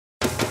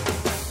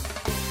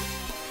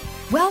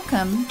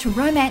Welcome to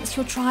Romance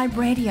Your Tribe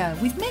Radio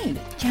with me,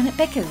 Janet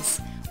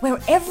Beckers, where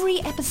every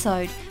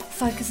episode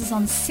focuses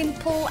on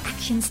simple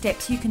action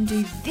steps you can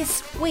do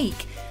this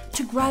week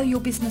to grow your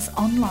business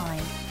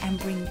online and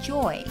bring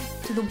joy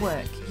to the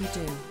work you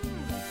do.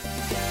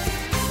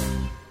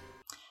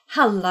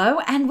 Hello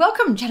and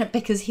welcome, Janet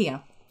Beckers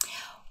here.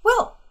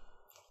 Well,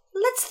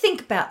 let's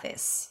think about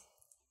this.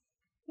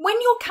 When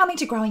you're coming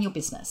to growing your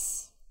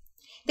business,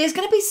 there's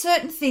going to be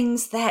certain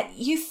things that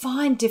you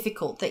find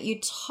difficult, that you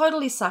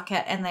totally suck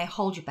at and they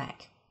hold you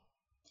back.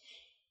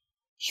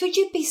 Should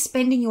you be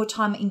spending your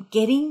time in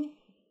getting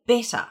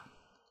better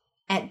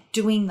at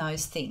doing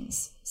those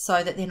things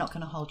so that they're not going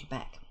to hold you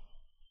back?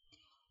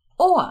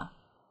 Or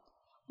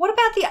what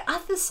about the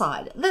other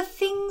side, the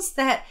things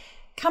that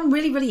come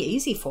really, really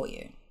easy for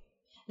you,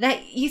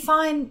 that you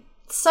find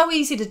so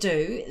easy to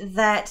do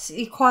that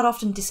you quite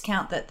often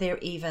discount that they're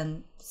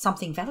even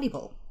something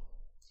valuable?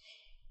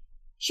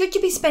 Should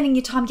you be spending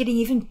your time getting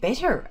even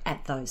better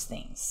at those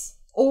things?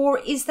 Or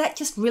is that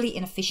just really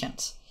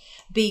inefficient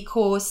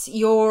because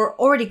you're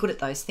already good at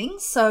those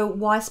things? So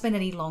why spend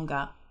any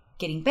longer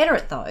getting better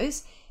at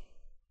those?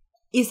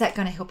 Is that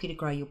going to help you to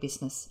grow your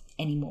business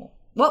anymore?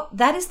 Well,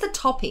 that is the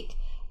topic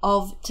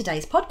of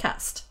today's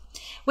podcast.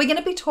 We're going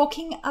to be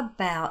talking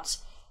about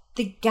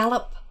the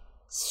Gallup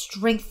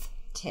Strength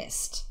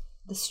Test,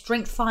 the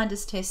Strength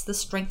Finders Test, the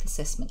Strength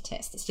Assessment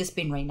Test. It's just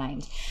been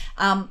renamed.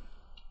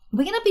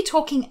 We're going to be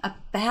talking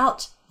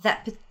about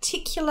that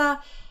particular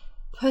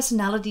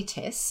personality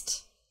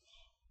test,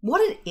 what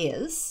it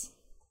is,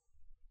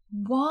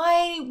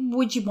 why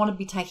would you want to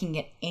be taking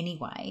it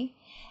anyway,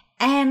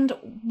 and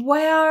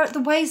where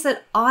the ways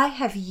that I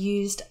have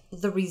used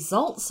the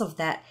results of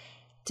that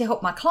to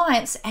help my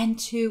clients and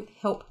to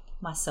help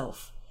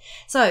myself.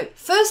 So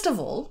first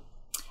of all,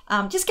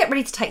 just get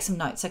ready to take some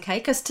notes, okay?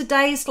 Because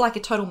today's like a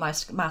total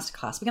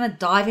masterclass. We're going to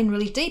dive in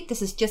really deep.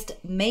 This is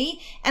just me,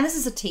 and this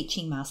is a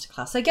teaching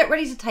masterclass. So get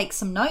ready to take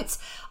some notes.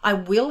 I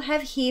will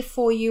have here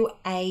for you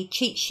a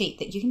cheat sheet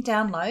that you can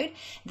download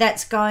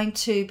that's going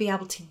to be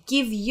able to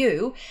give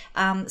you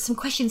some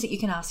questions that you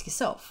can ask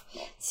yourself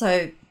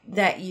so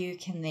that you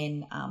can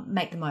then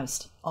make the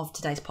most of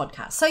today's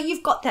podcast. So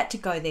you've got that to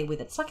go there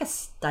with it. It's like a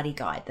study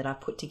guide that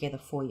I've put together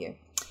for you.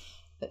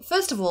 But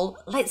first of all,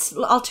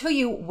 I'll tell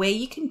you where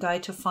you can go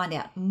to find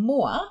out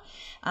more,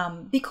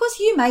 because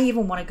you may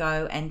even want to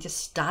go and just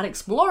start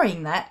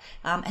exploring that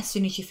as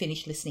soon as you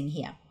finish listening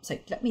here. So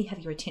let me have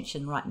your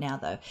attention right now,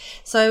 though.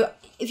 So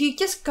if you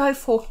just go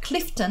for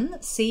Clifton,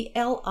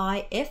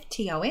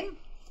 Clifton,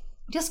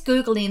 just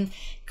Google in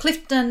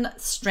Clifton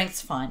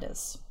Strengths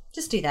Finders.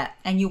 Just do that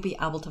and you'll be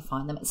able to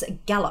find them. It's a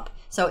Gallup.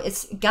 So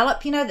it's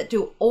Gallup, that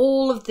do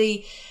all of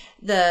the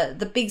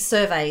big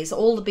surveys,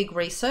 all the big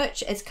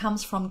research. It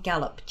comes from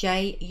Gallup,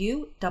 Gallup.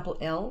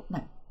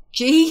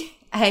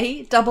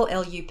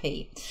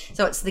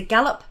 So it's the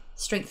Gallup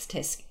Strength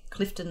Test,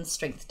 Clifton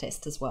Strength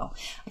Test as well.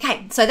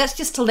 Okay, so that's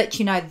just to let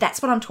you know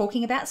that's what I'm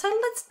talking about. So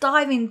let's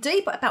dive in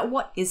deep about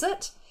what is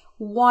it?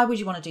 Why would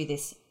you want to do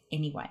this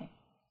anyway?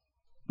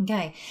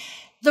 Okay,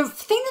 the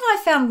thing that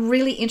I found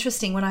really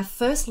interesting when I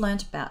first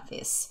learned about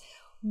this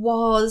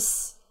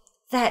was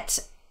that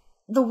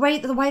the way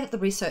that the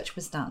research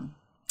was done.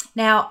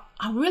 Now,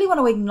 I really want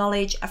to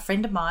acknowledge a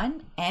friend of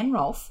mine, Anne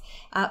Rolfe,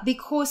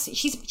 because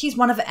she's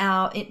one of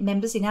our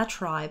members in our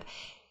tribe.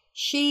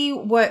 She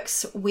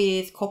works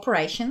with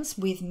corporations,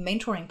 with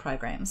mentoring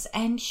programs,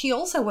 and she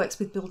also works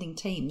with building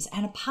teams.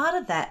 And a part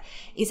of that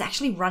is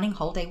actually running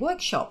whole day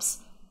workshops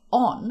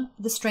on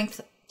the strength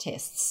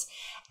tests.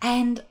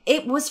 And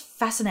it was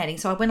fascinating.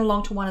 So I went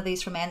along to one of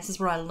these from Anne. This is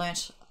where I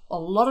learnt a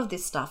lot of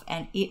this stuff,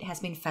 and it has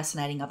been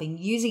fascinating. I've been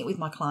using it with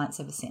my clients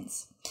ever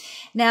since.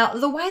 Now,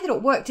 the way that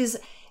it worked is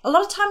a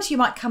lot of times you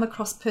might come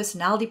across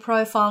personality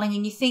profiling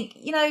and you think,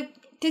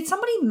 did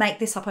somebody make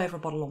this up over a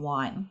bottle of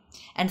wine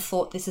and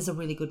thought this is a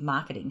really good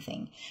marketing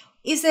thing?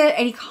 Is there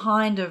any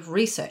kind of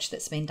research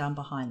that's been done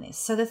behind this?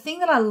 So the thing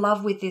that I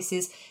love with this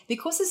is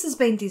because this has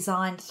been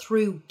designed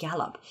through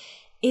Gallup,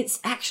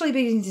 it's actually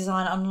been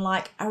designed on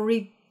like a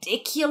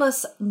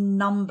ridiculous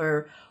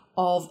number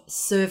of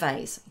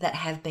surveys that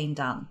have been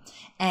done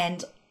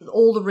and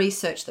all the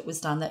research that was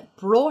done that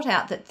brought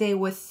out that there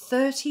were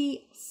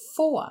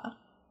 34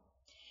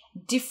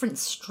 different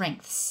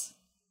strengths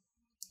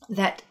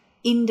that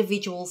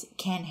individuals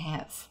can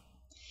have.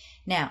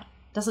 Now,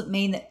 doesn't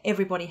mean that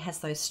everybody has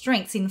those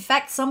strengths. In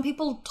fact, some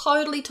people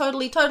totally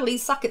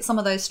suck at some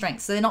of those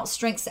strengths. So they're not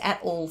strengths at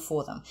all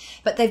for them.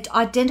 But they've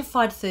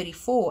identified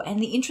 34. And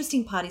the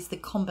interesting part is the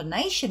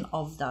combination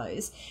of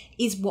those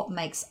is what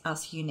makes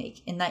us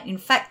unique. In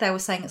fact, they were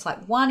saying it's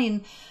like 1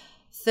 in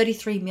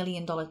 33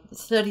 million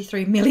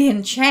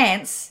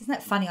chance. Isn't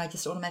that funny? I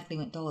just automatically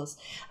went dollars.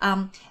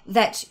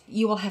 That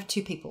you will have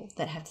 2 people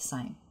that have the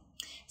same.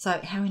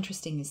 So how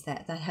interesting is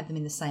that? They have them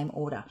in the same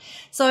order.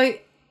 So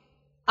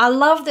I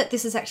love that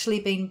this has actually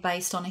been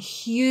based on a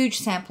huge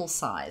sample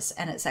size,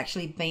 and it's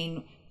actually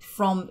been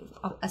from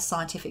a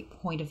scientific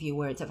point of view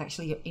where it's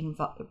actually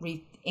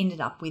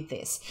ended up with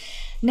this.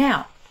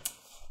 Now,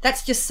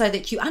 that's just so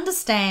that you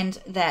understand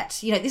that,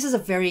 this is a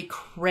very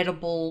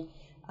credible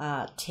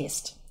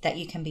test that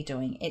you can be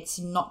doing. It's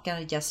not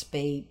going to just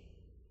be,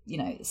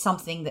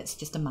 something that's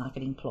just a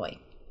marketing ploy.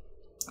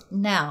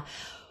 Now,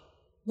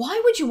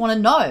 why would you want to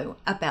know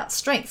about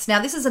strengths?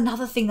 Now, this is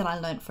another thing that I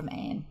learned from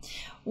Anne,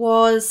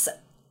 was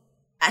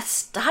a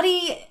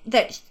study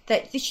that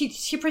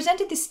she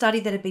presented, this study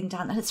that had been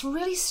done, and it's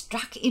really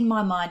stuck in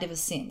my mind ever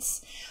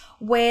since,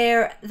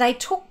 where they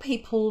took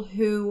people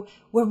who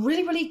were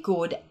really, really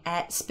good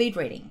at speed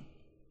reading.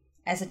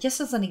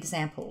 Just as an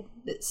example,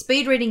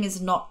 speed reading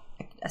is not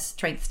a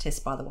strengths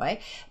test, by the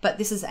way, but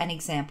this is an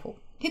example.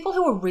 People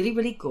who were really,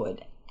 really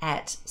good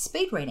at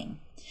speed reading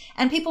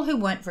and people who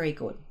weren't very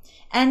good.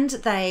 And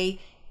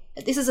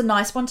this is a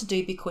nice one to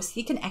do because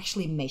you can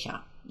actually measure,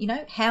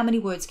 how many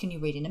words can you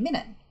read in a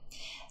minute?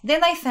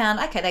 Then they found,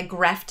 they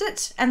graphed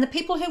it, and the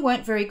people who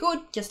weren't very good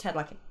just had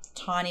like a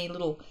tiny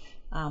little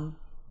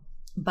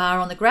bar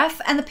on the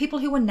graph, and the people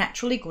who were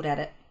naturally good at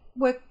it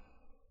were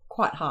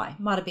quite high,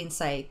 might have been,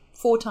 say,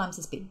 4 times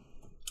as big.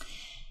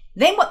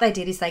 Then what they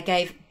did is they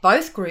gave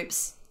both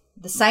groups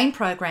the same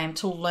program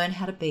to learn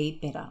how to be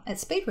better at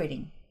speed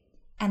reading,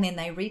 and then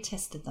they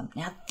retested them.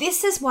 Now,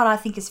 this is what I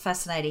think is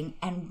fascinating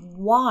and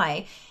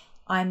why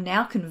I'm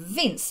now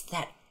convinced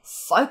that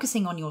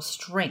focusing on your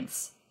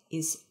strengths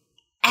is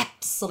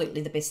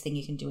absolutely the best thing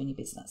you can do in your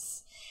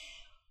business.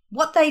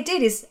 What they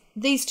did is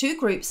these 2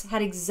 groups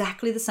had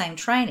exactly the same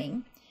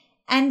training,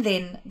 and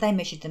then they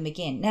measured them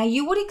again. Now,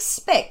 you would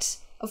expect,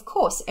 of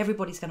course,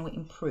 everybody's going to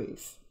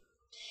improve.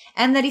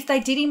 And that if they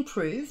did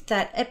improve,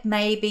 that it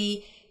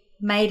maybe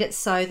made it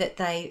so that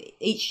they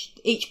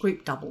each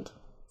group doubled,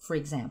 for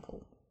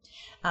example.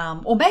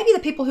 Or maybe the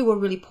people who were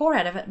really poor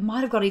out of it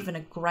might have got even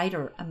a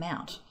greater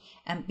amount,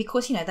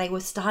 because, they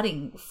were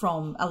starting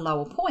from a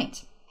lower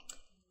point.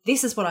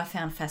 This is what I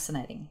found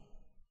fascinating.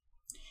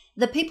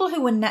 The people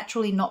who were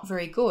naturally not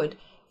very good,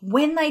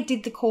 when they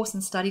did the course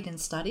and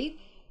studied,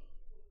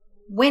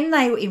 when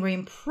they were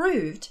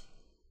improved,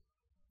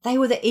 they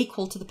were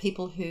equal to the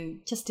people who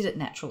just did it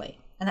naturally.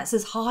 And that's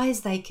as high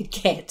as they could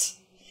get.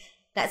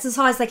 That's as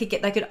high as they could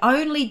get. They could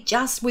only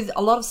just, with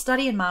a lot of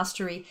study and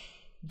mastery,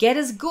 get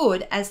as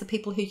good as the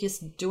people who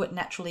just do it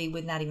naturally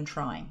without even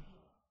trying.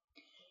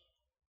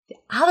 The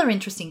other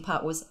interesting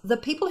part was the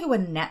people who were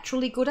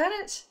naturally good at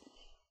it,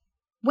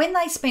 when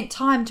they spent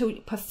time to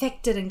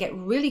perfect it and get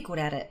really good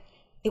at it,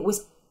 it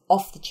was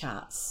off the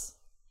charts.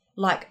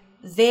 Like,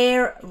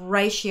 their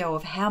ratio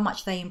of how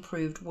much they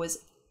improved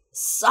was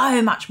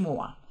so much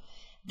more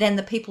than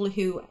the people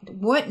who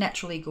weren't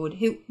naturally good,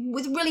 who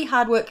with really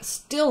hard work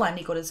still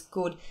only got as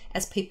good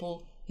as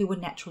people who were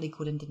naturally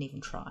good and didn't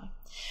even try.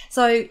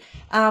 So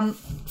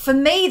for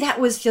me, that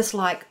was just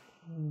like,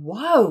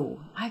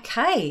 whoa,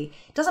 okay.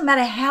 Doesn't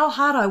matter how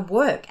hard I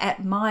work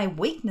at my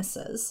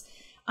weaknesses,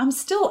 I'm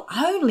still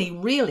only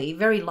really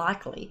very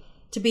likely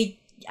to be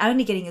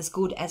only getting as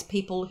good as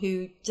people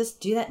who just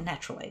do that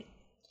naturally.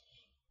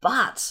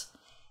 But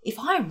if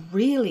I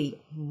really,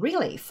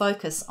 really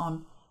focus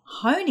on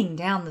honing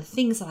down the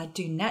things that I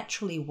do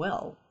naturally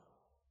well,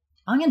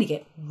 I'm going to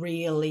get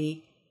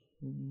really,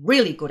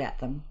 really good at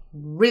them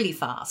really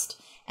fast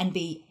and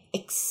be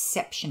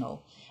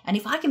exceptional. And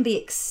if I can be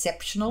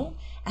exceptional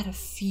at a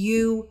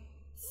few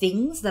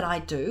things that I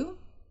do,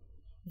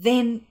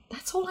 then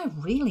that's all I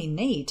really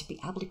need to be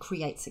able to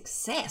create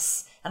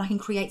success. And I can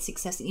create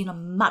success in a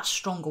much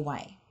stronger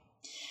way,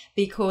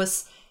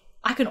 because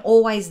I can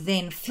always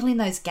then fill in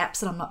those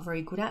gaps that I'm not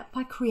very good at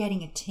by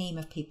creating a team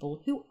of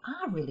people who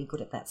are really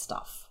good at that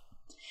stuff.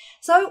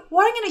 So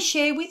what I'm going to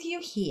share with you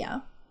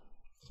here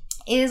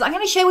is I'm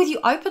going to share with you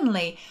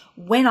openly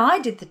when I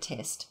did the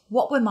test,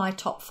 what were my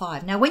top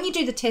 5. Now, when you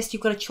do the test,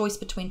 you've got a choice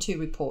between 2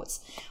 reports.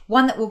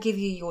 One that will give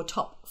you your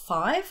top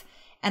 5,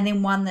 and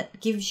then one that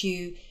gives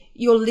you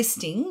your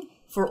listing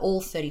for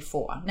all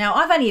 34. Now,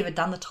 I've only ever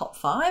done the top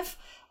 5.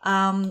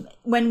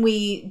 When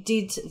we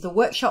did the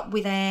workshop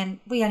with Anne,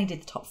 we only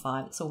did the top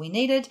 5. That's all we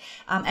needed.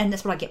 And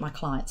that's what I get my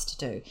clients to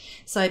do.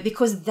 So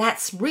because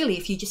that's really,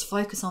 if you just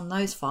focus on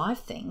those 5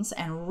 things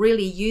and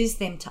really use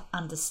them to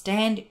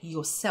understand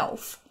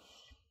yourself,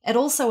 it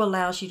also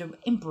allows you to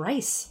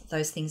embrace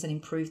those things and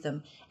improve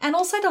them, and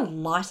also to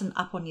lighten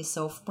up on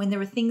yourself when there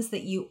are things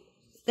that you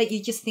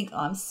just think, oh,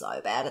 I'm so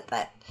bad at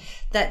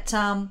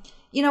that.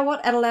 You know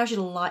what? It allows you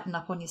to lighten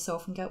up on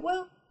yourself and go,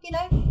 well,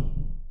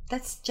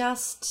 that's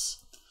just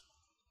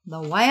the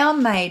way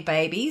I'm made,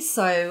 baby.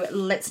 So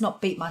let's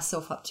not beat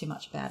myself up too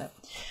much about it.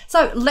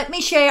 So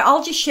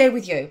I'll just share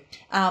with you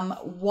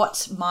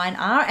what mine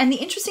are. And the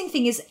interesting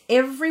thing is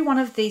every one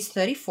of these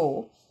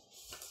 34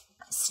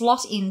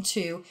 slot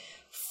into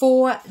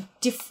 4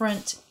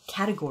 different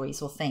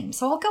categories or themes.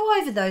 So I'll go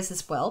over those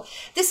as well.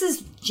 This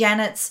is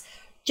Janet's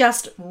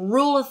just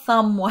rule of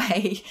thumb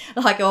way,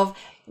 of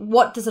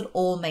what does it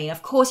all mean.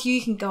 Of course,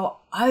 you can go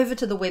over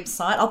to the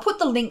website. I'll put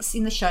the links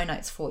in the show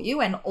notes for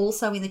you, and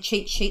also in the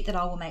cheat sheet that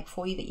I will make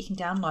for you that you can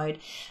download,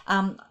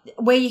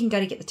 where you can go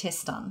to get the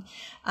test done.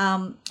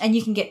 And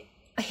you can get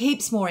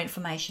heaps more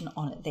information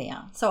on it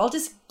there. So I'll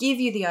just give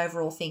you the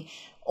overall thing.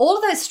 All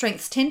of those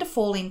strengths tend to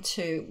fall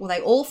into,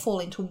 they all fall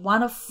into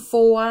one of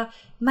 4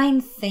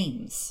 main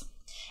themes.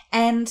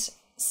 And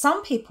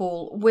some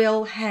people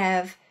will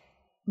have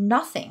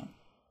nothing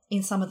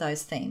in some of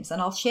those themes.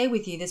 And I'll share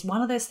with you, there's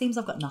one of those themes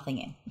I've got nothing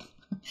in.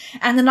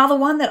 And another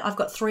one that I've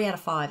got 3 out of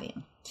 5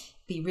 in.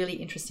 Be really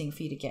interesting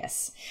for you to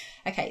guess.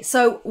 Okay,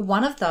 so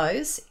one of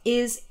those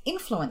is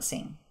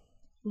influencing.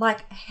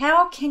 Like,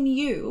 how can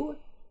you,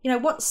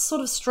 what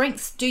sort of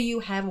strengths do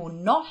you have or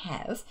not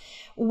have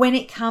when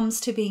it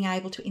comes to being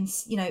able to,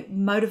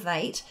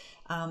 motivate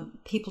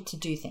people to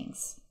do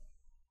things?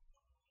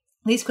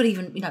 These could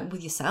even,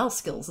 with your sales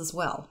skills as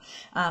well,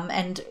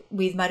 and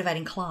with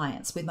motivating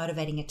clients, with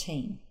motivating a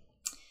team.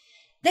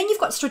 Then you've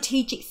got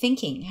strategic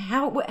thinking.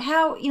 How good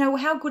are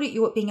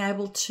you at being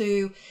able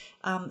to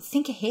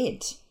think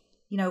ahead?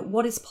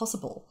 What is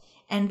possible,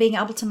 and being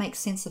able to make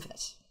sense of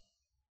it.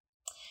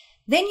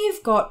 Then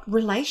you've got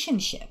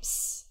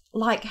relationships.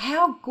 Like,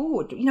 how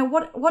good,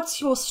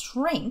 what's your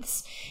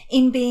strengths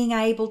in being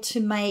able to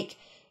make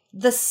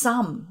the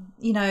sum,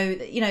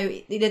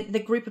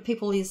 the group of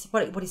people is,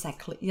 what is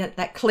that,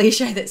 that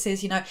cliche that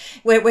says,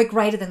 we're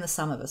greater than the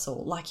sum of us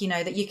all. Like,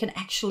 that you can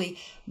actually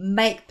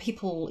make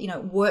people,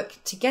 work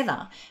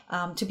together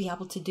to be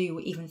able to do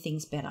even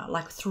things better,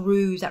 like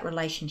through that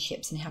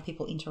relationships and how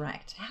people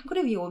interact. How good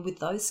are you with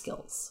those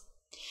skills?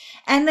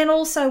 And then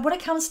also when it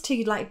comes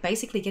to like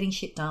basically getting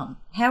shit done,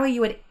 how are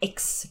you at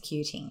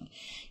executing?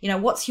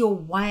 What's your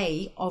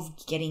way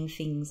of getting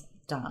things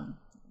done?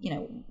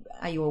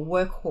 Are you a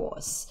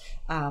workhorse?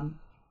 Are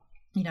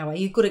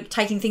you good at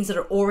taking things that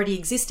are already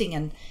existing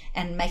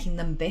and making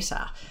them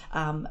better?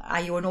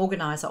 Are you an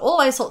organizer? All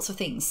those sorts of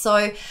things.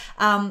 So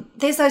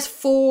there's those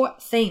 4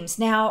 themes.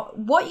 Now,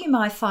 what you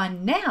might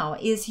find now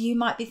is you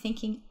might be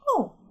thinking,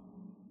 oh,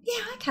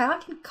 yeah, okay, I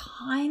can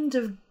kind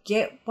of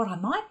get what I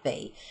might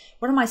be.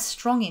 What am I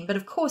strong in? But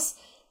of course,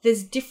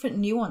 there's different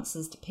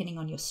nuances depending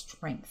on your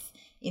strength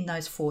in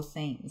those 4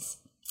 themes.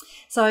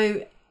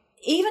 So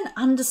even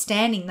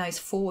understanding those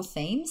 4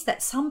 themes,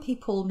 that some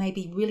people may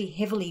be really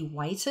heavily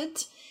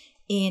weighted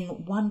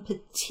in one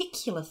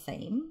particular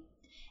theme,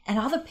 and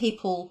other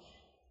people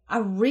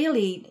are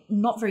really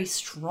not very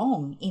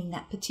strong in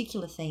that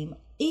particular theme.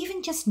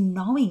 Even just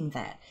knowing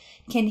that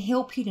can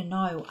help you to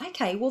know,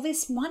 okay, well,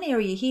 there's one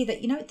area here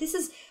that,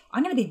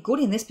 I'm going to be good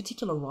in this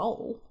particular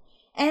role,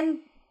 and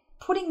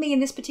putting me in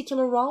this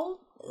particular role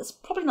is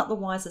probably not the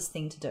wisest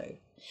thing to do.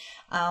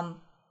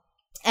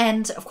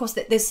 And of course,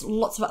 there's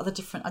lots of other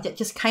different, it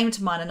just came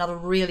to mind another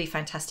really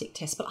fantastic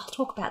test, but I'll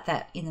talk about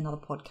that in another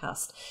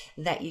podcast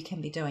that you can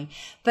be doing.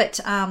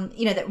 But,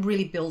 that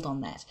really build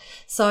on that.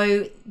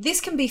 So this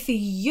can be for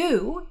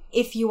you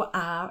if you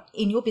are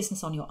in your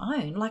business on your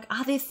own. Like,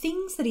 are there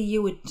things that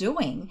you are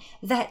doing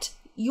that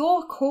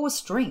your core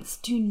strengths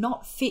do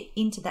not fit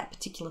into that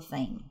particular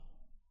theme?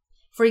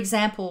 For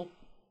example,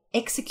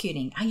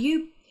 executing. Are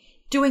you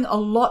doing a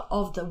lot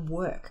of the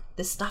work,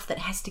 the stuff that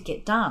has to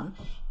get done,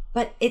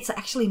 but it's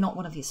actually not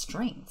one of your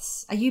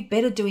strengths? Are you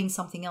better doing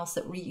something else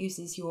that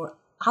reuses your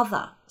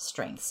other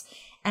strengths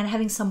and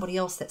having somebody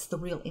else that's the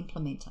real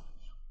implementer?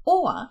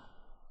 Or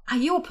are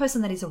you a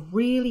person that is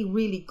really,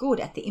 really good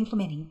at the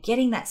implementing,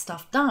 getting that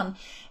stuff done,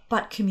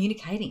 but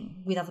communicating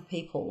with other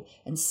people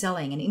and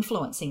selling and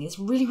influencing is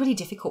really, really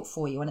difficult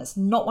for you and it's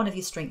not one of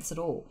your strengths at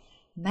all?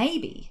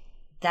 Maybe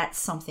that's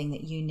something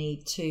that you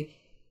need to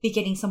be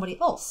getting somebody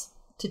else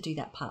to do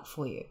that part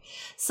for you.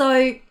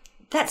 So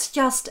that's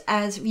just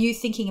as you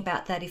thinking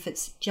about that if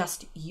it's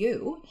just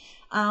you.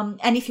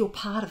 And if you're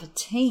part of a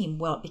team,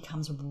 well, it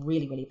becomes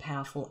really, really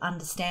powerful,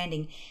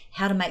 understanding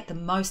how to make the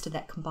most of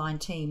that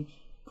combined team,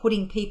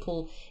 putting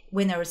people,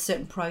 when there are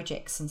certain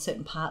projects and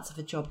certain parts of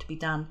a job to be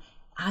done,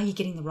 are you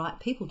getting the right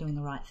people doing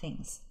the right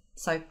things?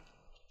 So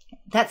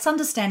that's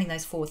understanding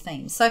those 4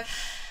 themes. So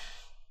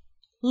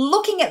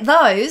looking at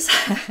those,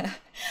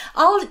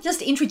 I'll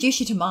just introduce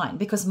you to mine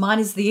because mine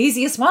is the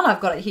easiest one. I've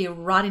got it here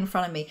right in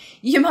front of me.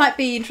 You might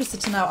be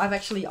interested to know,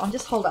 I'll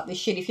just hold up this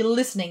sheet. If you're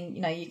listening,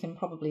 you can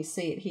probably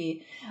see it here.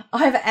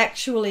 I've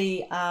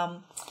actually,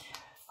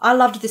 I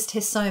loved this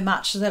test so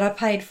much that I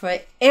paid for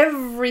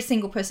every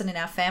single person in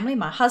our family,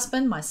 my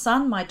husband, my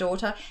son, my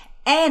daughter,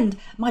 and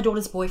my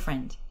daughter's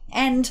boyfriend,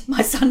 and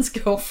my son's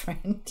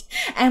girlfriend.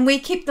 And we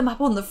keep them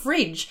up on the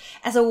fridge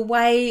as a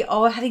way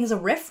of having as a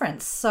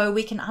reference so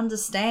we can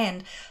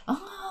understand,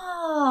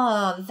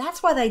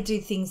 that's why they do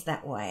things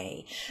that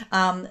way.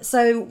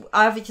 So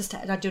I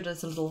do it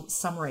as a little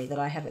summary that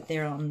I have it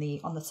there on the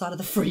side of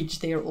the fridge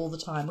there all the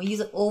time. We use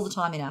it all the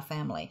time in our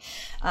family.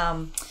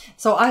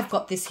 So I've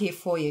got this here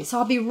for you. So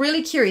I'll be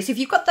really curious if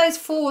you've got those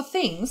 4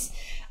 things.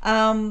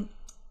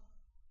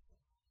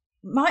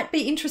 Might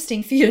be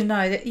interesting for you to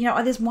know that,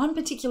 there's one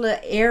particular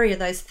area,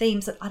 those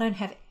themes, that I don't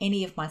have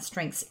any of my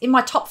strengths. In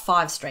my top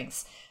 5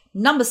 strengths,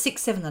 number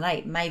 6, 7, and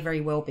 8 may very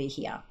well be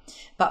here.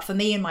 But for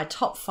me, in my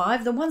top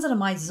 5, the ones that are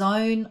my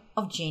zone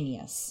of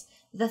genius,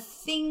 the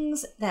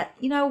things that,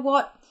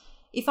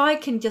 if I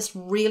can just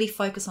really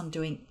focus on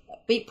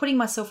putting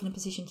myself in a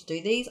position to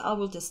do these, I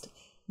will just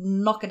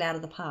knock it out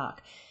of the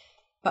park.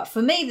 But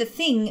for me, the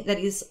thing that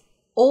is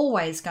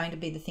always going to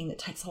be the thing that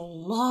takes a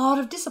lot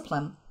of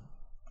discipline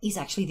is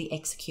actually the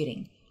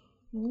executing.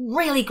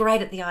 really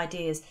great at the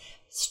ideas,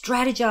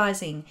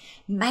 strategizing,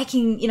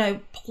 making,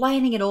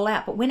 planning it all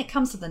out. But when it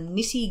comes to the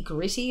nitty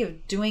gritty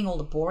of doing all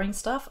the boring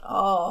stuff,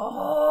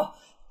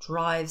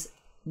 drives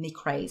me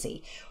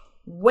crazy.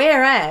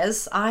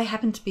 Whereas I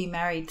happen to be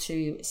married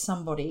to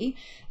somebody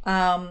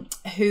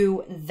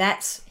who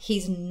that's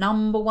his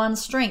number one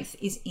strength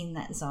is in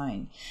that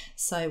zone.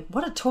 So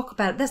what to talk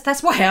about?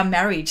 That's why our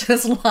marriage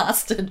has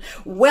lasted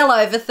well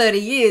over 30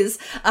 years,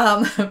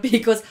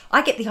 because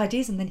I get the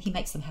ideas and then he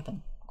makes them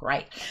happen.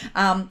 Great.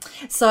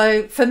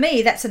 So for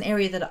me, that's an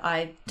area that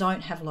I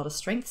don't have a lot of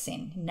strengths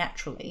in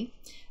naturally.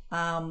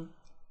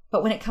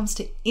 But when it comes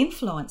to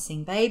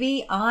influencing,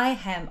 baby, I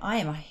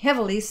am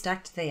heavily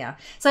stacked there.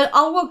 So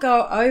I will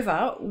go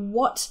over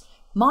what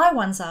my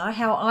ones are,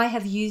 how I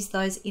have used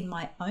those in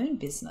my own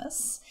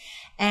business,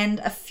 and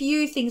a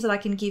few things that I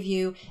can give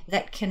you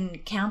that can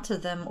counter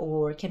them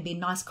or can be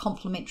nice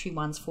complementary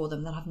ones for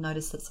them that I've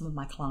noticed that some of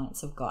my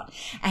clients have got.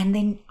 And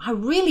then I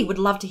really would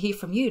love to hear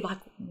from you. Like,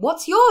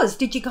 what's yours?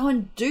 Did you go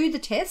and do the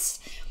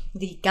test?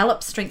 The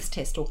Gallup Strengths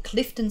Test or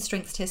Clifton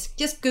Strengths Test?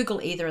 Just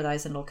Google either of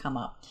those and it'll come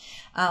up.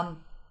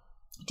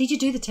 Did you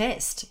do the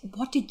test?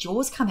 What did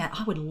yours come out?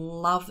 I would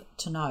love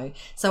to know.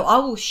 So I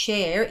will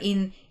share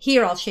in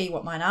here. I'll share you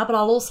what mine are, but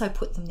I'll also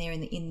put them there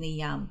in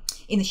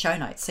the show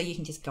notes, so you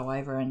can just go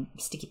over and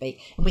stick your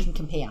beak and we can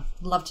compare.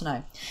 Love to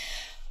know.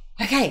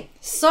 Okay,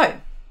 so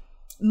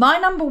my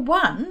number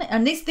one,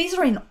 and these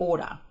are in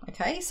order.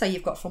 Okay, so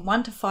you've got from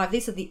 1 to 5.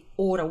 These are the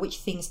order. Which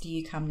things do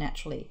you come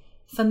naturally?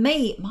 For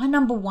me, my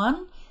number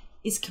one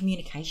is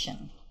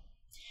communication.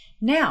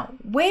 Now,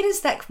 where does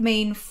that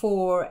mean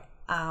for?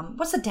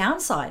 What's the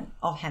downside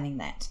of having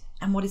that?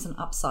 And what is an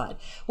upside?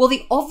 Well,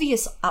 the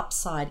obvious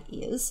upside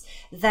is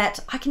that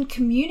I can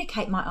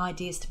communicate my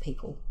ideas to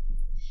people.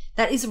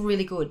 That is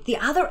really good. The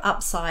other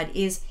upside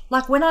is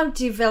like when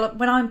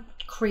I'm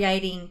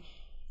creating,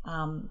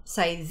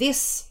 say,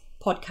 this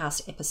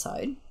podcast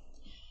episode,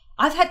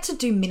 I've had to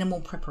do minimal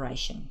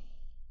preparation.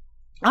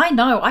 I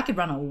know I could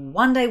run a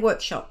 1-day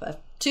workshop, a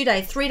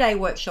 2-day, 3-day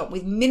workshop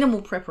with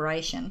minimal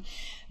preparation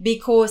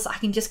because I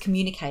can just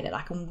communicate it.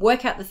 I can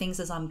work out the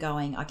things as I'm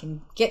going. I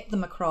can get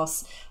them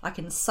across. I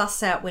can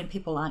suss out when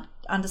people aren't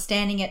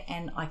understanding it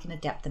and I can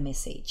adapt the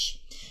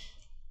message.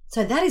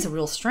 So that is a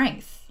real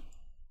strength.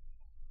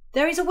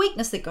 There is a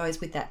weakness that goes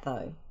with that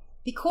though.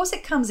 Because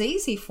it comes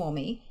easy for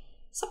me,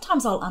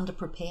 sometimes I'll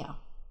under-prepare.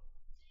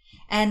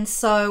 And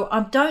so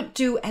I don't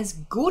do as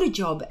good a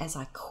job as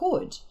I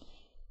could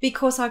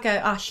because I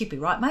go, she'd be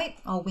right, mate.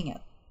 I'll wing it.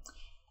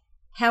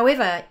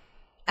 However,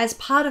 as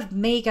part of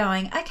me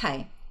going,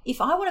 okay, if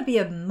I want to be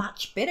a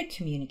much better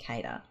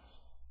communicator,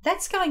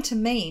 that's going to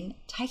mean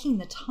taking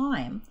the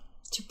time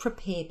to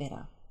prepare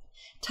better.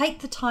 Take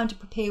the time to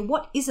prepare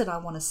what is it I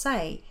want to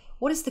say,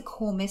 what is the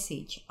core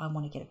message I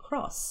want to get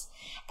across,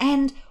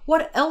 and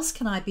what else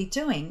can I be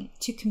doing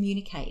to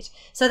communicate?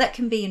 So that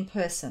can be in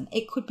person,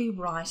 it could be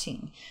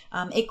writing,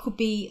 it could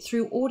be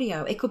through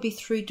audio, it could be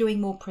through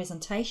doing more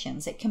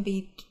presentations, it can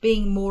be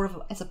being more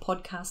as a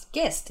podcast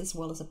guest as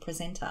well as a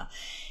presenter.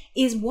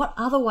 Is what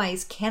other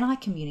ways can I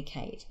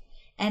communicate?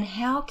 And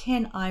how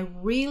can I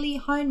really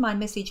hone my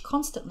message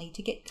constantly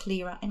to get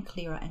clearer and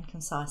clearer and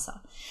conciser?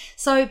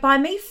 So by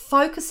me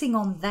focusing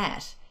on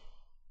that,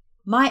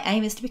 my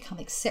aim is to become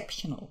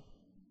exceptional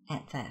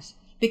at that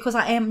because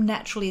I am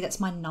naturally, that's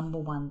my number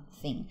one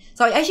thing.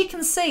 So as you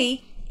can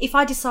see, if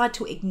I decide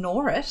to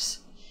ignore it,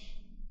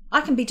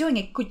 I can be doing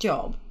a good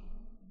job,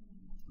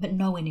 but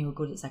nowhere near as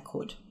good as I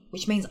could,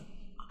 which means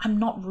I'm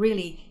not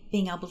really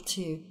being able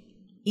to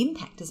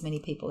impact as many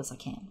people as I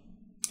can.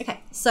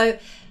 Okay, so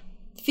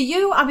for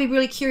you, I'd be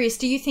really curious,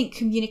 do you think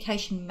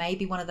communication may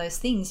be one of those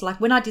things? Like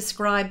when I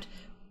described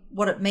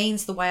what it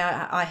means, the way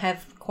I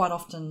have quite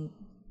often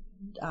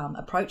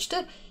approached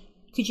it,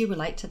 could you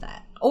relate to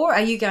that? Or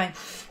are you going,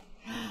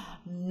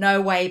 no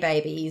way,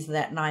 baby, is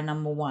that my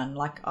number one?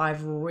 Like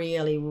I've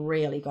really,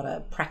 really got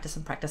to practice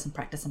and practice and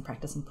practice and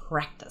practice and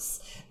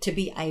practice to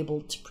be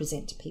able to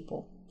present to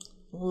people.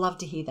 Love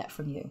to hear that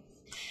from you.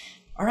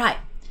 All right.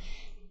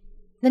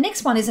 The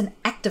next one is an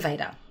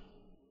activator.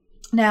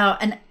 Now,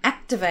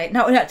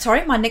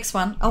 my next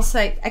one, I'll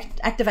say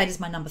activate is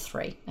my number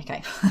 3.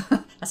 Okay,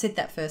 I said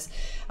that first.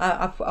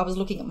 I was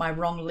looking at my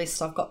wrong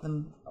list. I've got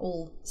them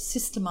all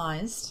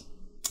systemized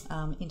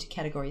into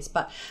categories.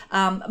 But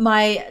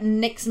my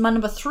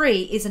number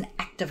 3 is an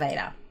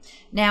activator.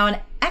 Now, an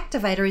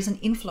activator is an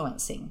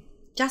influencing,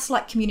 just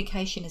like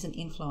communication is an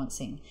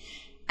influencing.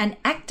 An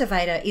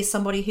activator is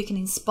somebody who can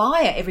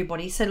inspire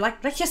everybody. So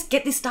let's just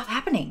get this stuff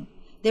happening.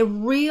 They're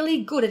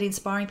really good at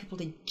inspiring people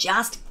to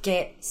just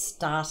get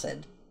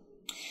started.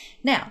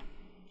 Now,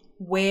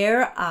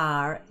 where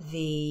are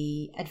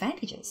the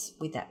advantages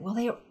with that? Well,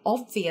 they're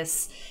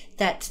obvious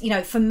that,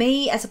 for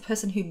me as a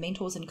person who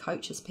mentors and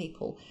coaches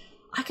people,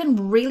 I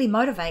can really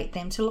motivate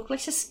them to look,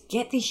 let's just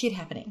get this shit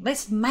happening.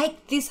 Let's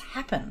make this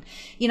happen.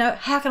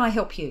 How can I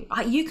help you?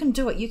 You can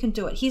do it. You can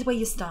do it. Here's where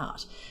you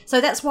start. So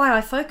that's why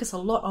I focus a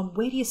lot on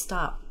where do you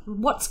start?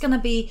 What's going to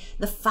be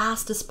the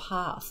fastest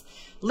path?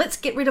 Let's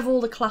get rid of all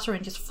the clutter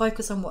and just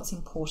focus on what's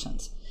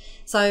important.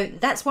 So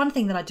that's one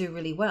thing that I do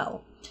really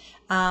well.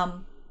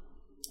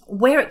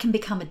 Where it can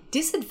become a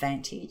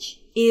disadvantage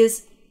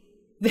is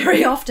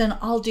very often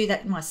I'll do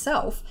that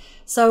myself.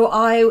 So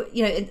I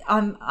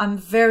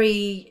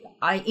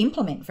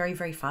implement very,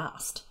 very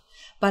fast.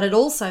 But it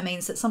also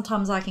means that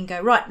sometimes I can go,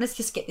 right, let's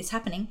just get this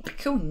happening.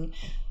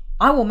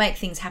 I will make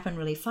things happen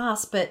really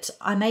fast, but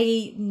I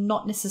may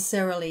not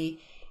necessarily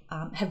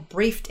have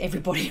briefed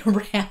everybody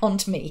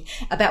around me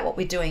about what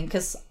we're doing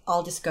because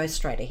I'll just go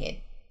straight ahead.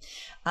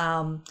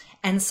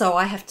 And so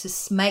I have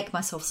to make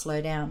myself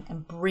slow down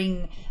and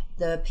bring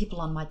the people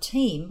on my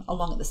team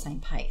along at the same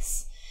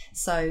pace.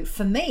 So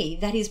for me,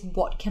 that is,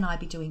 what can I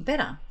be doing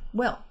better?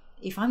 Well,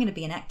 if I'm going to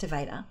be an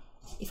activator,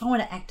 if I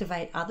want to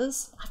activate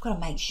others, I've got to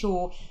make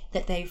sure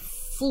that they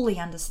fully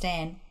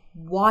understand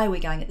why we're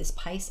going at this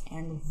pace,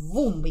 and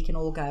boom, we can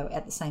all go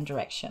at the same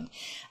direction.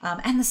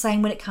 And the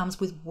same when it comes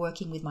with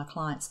working with my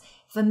clients.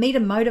 For me to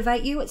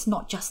motivate you, it's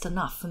not just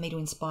enough for me to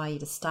inspire you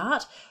to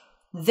start.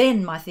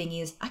 Then my thing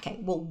is, okay,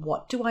 well,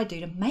 what do I do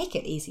to make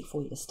it easy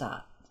for you to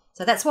start?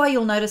 So that's why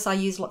you'll notice I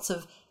use lots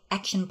of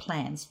action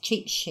plans,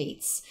 cheat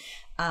sheets,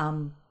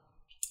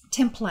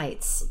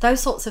 templates, those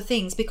sorts of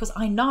things, because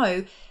I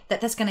know that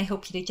that's going to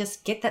help you to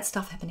just get that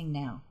stuff happening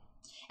now.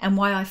 And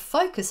why I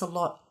focus a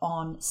lot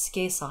on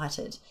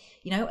scare-sighted.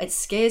 It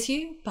scares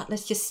you, but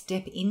let's just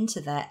step into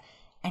that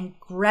and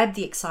grab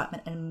the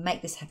excitement and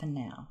make this happen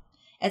now.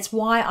 It's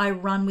why I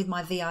run with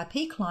my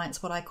VIP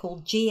clients what I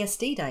call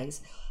GSD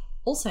days,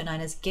 also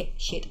known as Get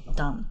Shit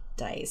Done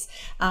days.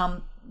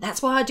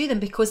 That's why I do them,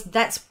 because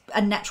that's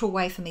a natural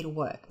way for me to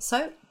work.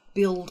 So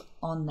build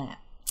on that.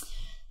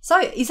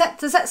 So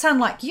does that sound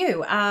like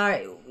you?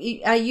 Are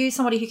you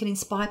somebody who can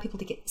inspire people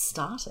to get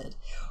started?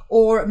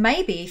 Or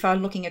maybe if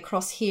I'm looking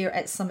across here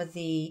at some of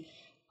the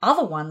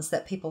other ones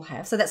that people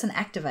have, so that's an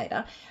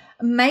activator,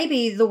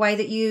 maybe the way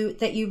that you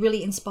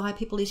really inspire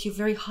people is you're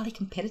very highly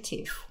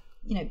competitive.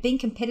 Being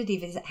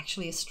competitive is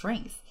actually a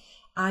strength.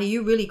 Are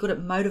you really good at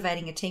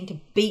motivating a team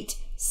to beat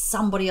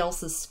somebody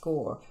else's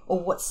score or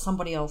what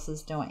somebody else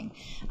is doing?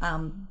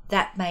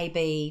 That may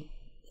be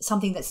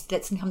something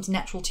that comes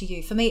natural to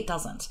you. For me, it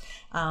doesn't.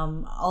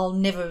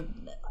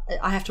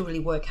 I have to really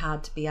work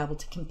hard to be able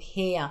to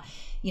compare,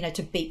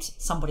 to beat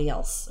somebody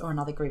else or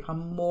another group.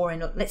 I'm more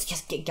in, let's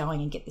just get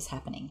going and get this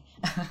happening.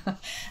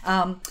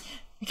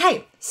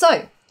 Okay,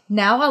 so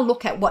now I'll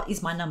look at what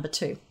is my number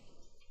 2,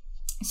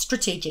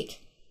 strategic.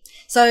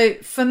 So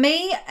for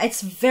me,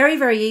 it's very,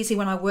 very easy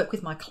when I work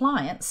with my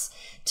clients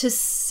to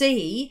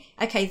see,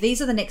 okay,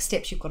 these are the next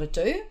steps you've got to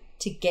do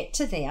to get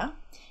to there.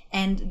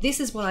 And this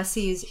is what I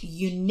see is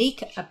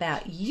unique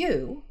about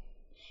you.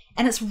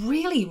 And it's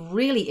really,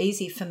 really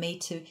easy for me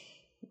to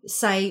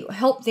say,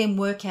 help them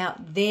work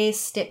out their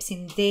steps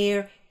in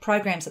their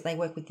programs that they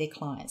work with their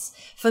clients.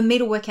 For me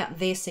to work out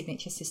their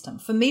signature system.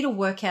 For me to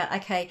work out,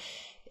 okay,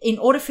 in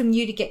order for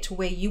you to get to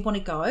where you want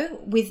to go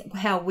with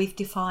how we've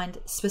defined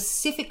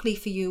specifically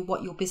for you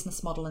what your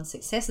business model and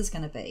success is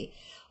going to be,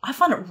 I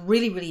find it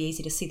really, really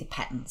easy to see the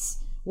patterns.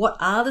 What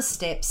are the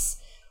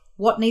steps?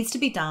 What needs to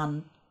be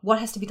done? What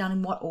has to be done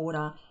in what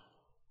order?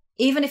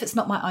 Even if it's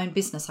not my own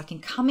business, I can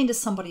come into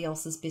somebody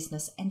else's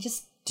business and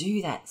just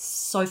do that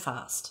so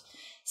fast.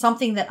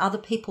 Something that other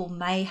people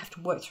may have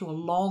to work through a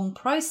long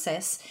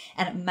process,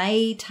 and it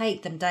may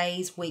take them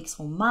days, weeks,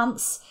 or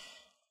months.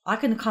 I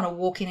can kind of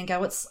walk in and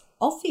go, it's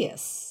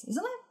obvious,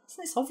 isn't it?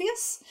 Isn't this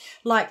obvious?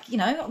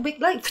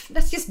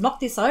 Let's just knock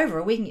this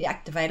over. We can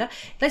activator.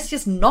 Let's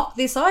just knock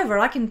this over.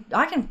 I can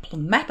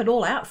map it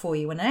all out for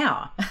you in an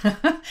hour.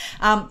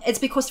 It's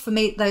because for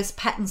me, those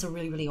patterns are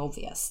really, really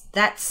obvious.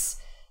 That's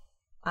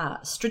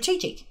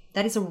strategic.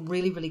 That is a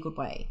really, really good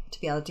way to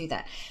be able to do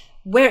that.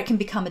 Where it can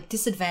become a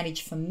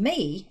disadvantage for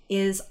me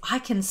is I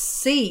can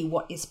see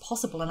what is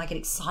possible and I get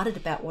excited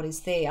about what is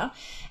there.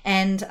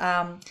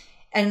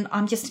 And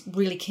I'm just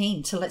really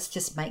keen to let's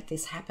just make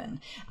this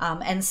happen.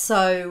 And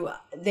so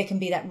there can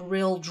be that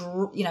real,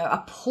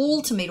 a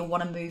pull to me to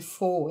want to move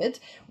forward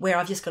where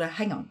I've just got to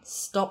hang on,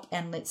 stop,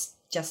 and let's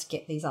just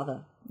get these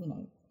other,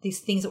 these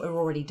things that we're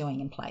already doing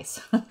in place.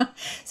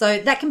 So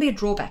that can be a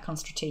drawback on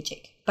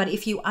strategic. But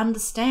if you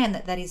understand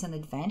that that is an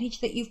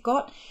advantage that you've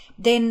got,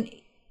 then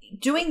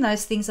doing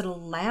those things that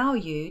allow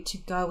you to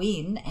go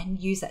in and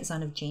use that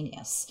zone of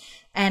genius.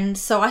 And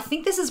so I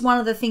think this is one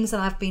of the things that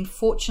I've been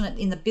fortunate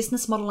in the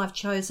business model I've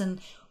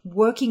chosen,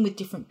 working with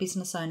different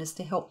business owners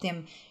to help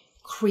them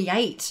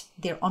create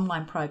their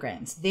online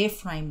programs, their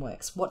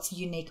frameworks. What's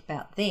unique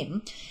about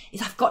them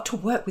is I've got to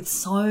work with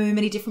so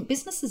many different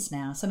businesses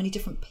now, so many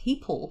different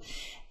people,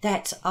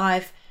 that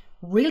I've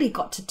really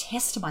got to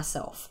test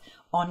myself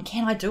on,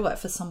 can I do it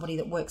for somebody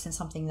that works in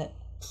something that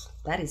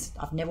is,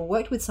 I've never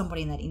worked with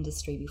somebody in that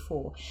industry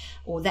before,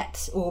 or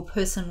a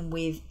person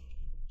with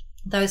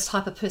those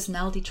type of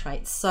personality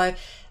traits. So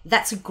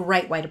that's a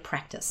great way to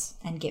practice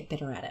and get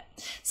better at it.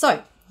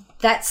 So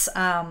that's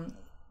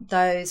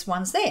those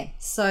ones there.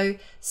 So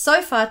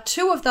far,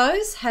 2 of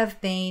those have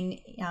been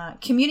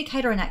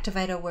communicator and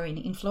activator were in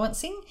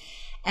influencing,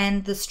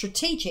 and the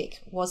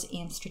strategic was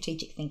in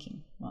strategic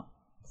thinking. Well,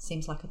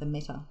 Seems like the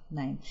meta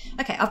name.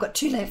 Okay, I've got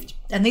 2 left,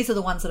 and these are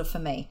the ones that are for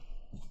me.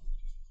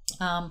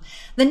 The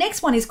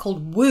next one is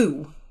called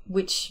WOO,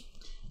 which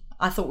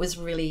I thought was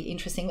really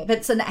interesting, but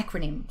it's an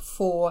acronym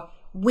for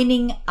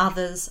winning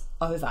others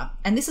over.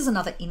 And this is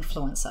another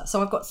influencer.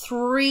 So I've got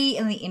 3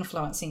 in the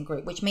influencing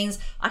group, which means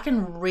I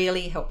can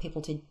really help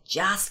people to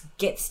just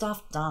get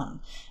stuff done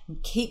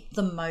and keep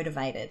them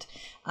motivated.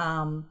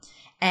 And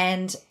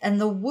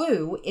the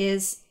woo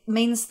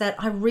means that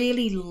I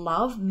really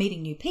love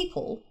meeting new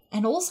people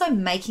and also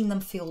making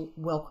them feel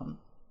welcome,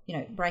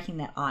 breaking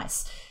that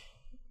ice.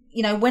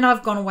 When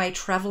I've gone away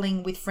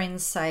traveling with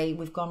friends, say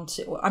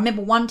I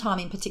remember one time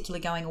in particular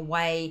going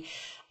away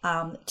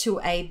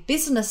to a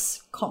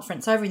business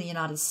conference over in the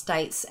United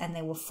States, and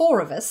there were 4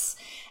 of us,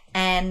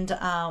 and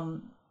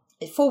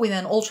 4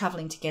 women all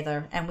traveling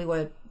together, and we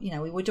were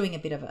doing a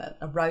bit of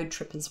a road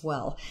trip as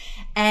well.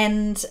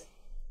 And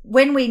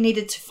when we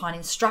needed to find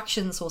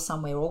instructions or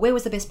somewhere, or where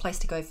was the best place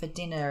to go for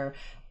dinner,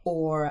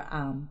 or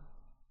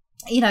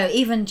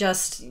even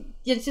just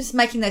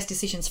making those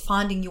decisions,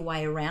 finding your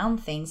way around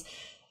things,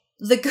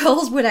 the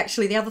girls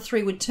the other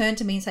 3 would turn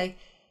to me and say,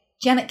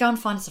 "Janet, go and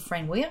find us a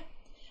friend, will you?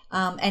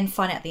 And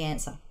find out the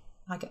answer."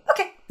 I go,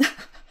 "Okay."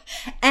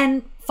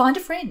 And find a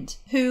friend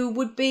who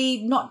would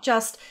be not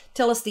just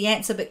tell us the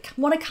answer, but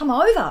want to come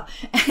over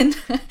and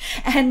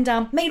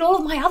meet all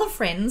of my other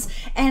friends,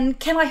 and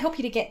can I help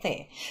you to get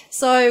there?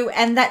 So,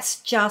 and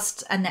that's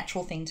just a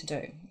natural thing to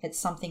do. It's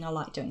something I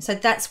like doing. So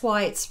that's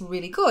why it's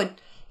really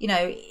good.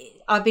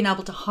 I've been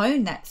able to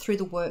hone that through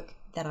the work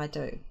that I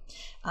do,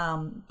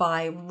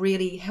 by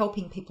really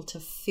helping people to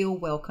feel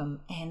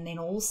welcome, and then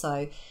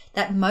also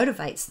that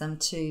motivates them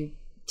to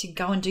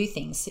go and do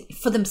things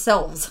for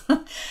themselves.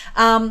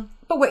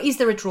 But is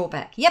there a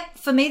drawback? Yep,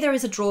 for me there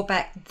is a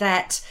drawback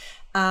that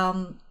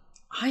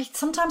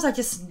sometimes I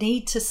just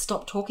need to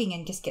stop talking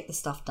and just get the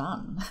stuff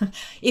done.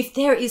 If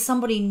there is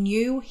somebody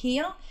new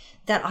here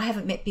that I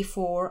haven't met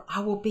before,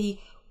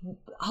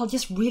 I'll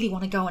just really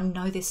want to go and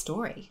know their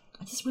story.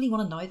 I just really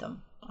want to know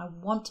them. I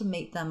want to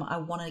meet them. I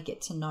want to get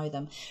to know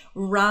them,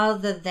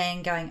 rather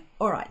than going,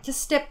 all right,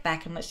 just step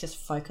back and let's just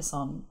focus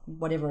on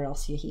whatever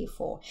else you're here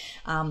for.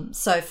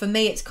 So for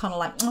me, it's kind of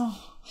like,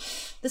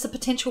 there's a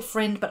potential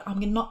friend, but I'm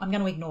going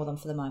to ignore them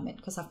for the moment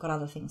because I've got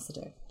other things to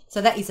do.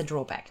 So that is a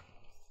drawback.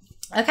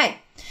 Okay.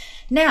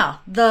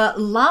 Now, the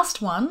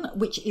last one,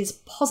 which is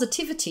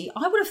positivity,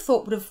 I would have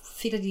thought would have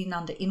fitted in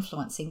under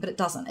influencing, but it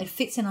doesn't. It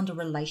fits in under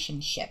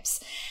relationships.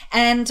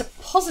 And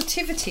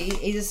positivity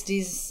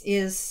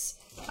is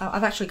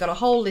I've actually got a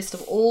whole list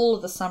of all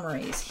of the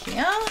summaries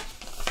here.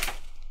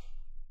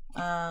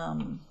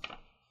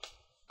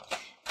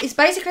 It's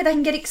basically they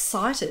can get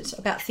excited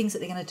about things that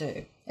they're going to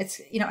do.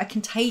 It's, a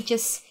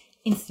contagious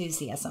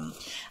enthusiasm.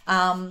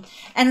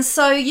 And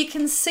so you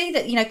can see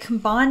that,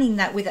 combining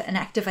that with an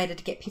activator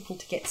to get people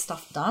to get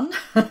stuff done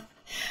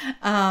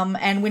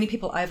and winning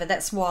people over, I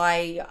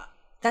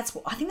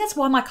think that's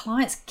why my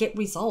clients get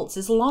results,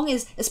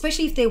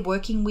 especially if they're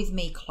working with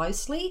me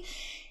closely,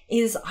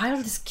 is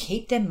I'll just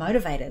keep them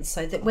motivated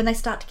so that when they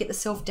start to get the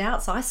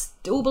self-doubts, I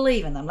still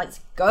believe in them.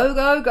 Let's go,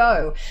 go,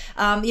 go.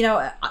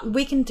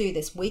 We can do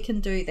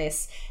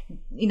this,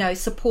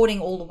 supporting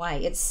all the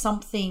way. It's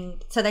something,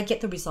 so they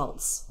get the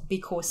results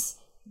because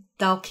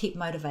they'll keep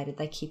motivated.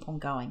 They keep on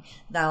going.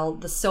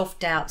 The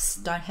self-doubts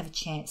don't have a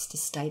chance to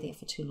stay there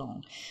for too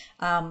long.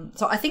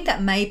 So I think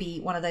that may be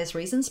one of those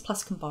reasons,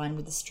 plus combined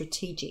with the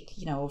strategic,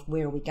 of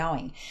where are we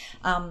going.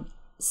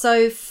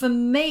 So for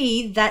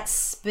me,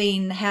 that's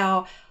been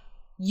how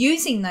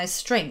using those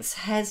strengths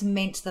has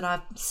meant that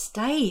I've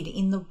stayed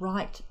in the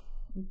right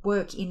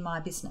work in my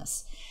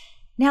business.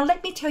 Now,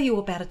 let me tell you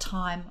about a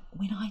time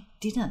when I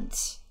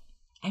didn't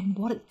and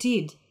what it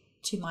did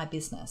to my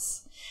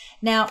business.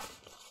 Now,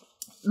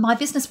 my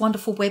business,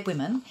 Wonderful Web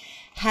Women,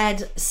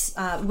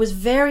 was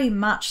very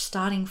much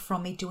starting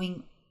from me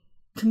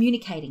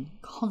communicating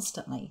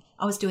constantly.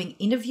 I was doing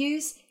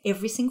interviews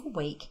every single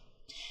week,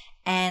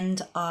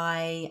 and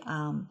I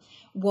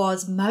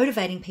was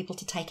motivating people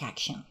to take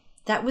action.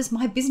 That was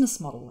my business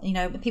model.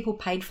 People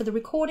paid for the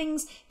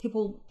recordings,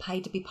 people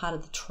paid to be part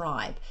of the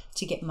tribe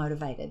to get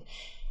motivated.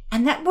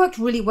 And that worked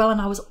really well,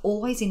 and I was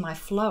always in my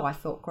flow. I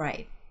felt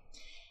great.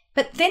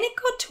 But then it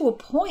got to a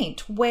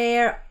point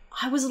where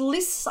I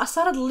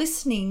started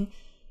listening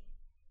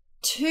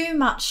too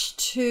much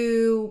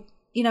to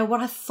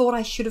what I thought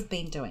I should have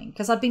been doing,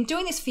 because I'd been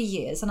doing this for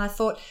years, and I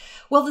thought,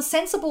 well, the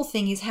sensible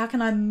thing is, how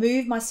can I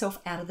move myself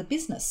out of the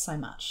business so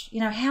much?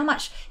 How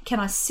much can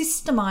I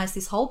systemize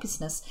this whole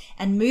business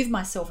and move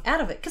myself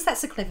out of it? Because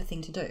that's a clever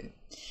thing to do,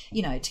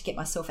 to get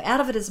myself out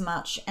of it as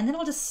much, and then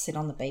I'll just sit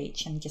on the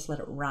beach and just let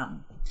it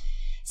run.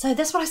 So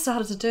that's what I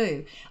started to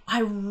do. I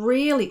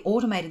really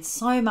automated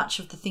so much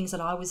of the things that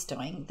I was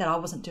doing that I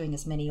wasn't doing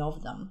as many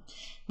of them,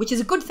 which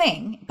is a good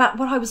thing. But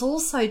what I was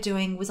also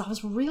doing was I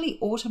was really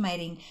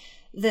automating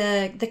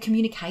the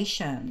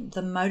communication,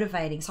 the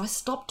motivating. So I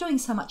stopped doing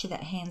so much of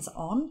that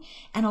hands-on,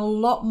 and a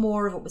lot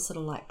more of it was sort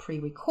of like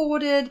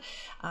pre-recorded.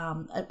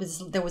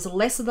 There was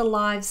less of the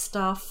live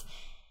stuff.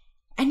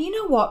 And you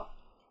know what?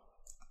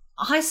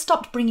 I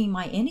stopped bringing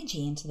my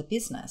energy into the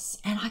business,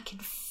 and I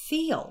could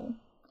feel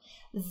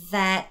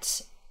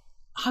that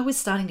I was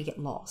starting to get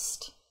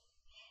lost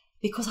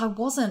because I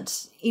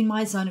wasn't in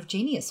my zone of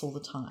genius all the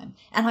time.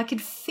 And I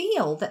could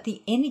feel that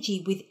the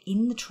energy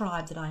within the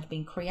tribe that I had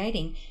been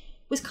creating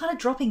was kind of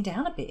dropping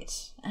down a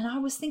bit. And I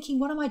was thinking,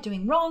 what am I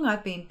doing wrong?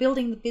 I've been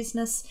building the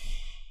business.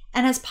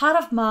 And as part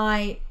of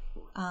my,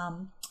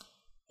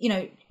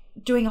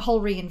 doing a whole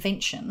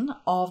reinvention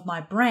of my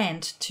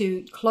brand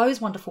to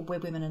close Wonderful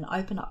Web Women and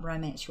open up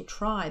Romance Your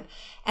Tribe,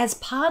 as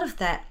part of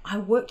that, I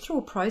worked through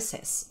a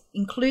process,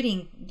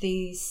 including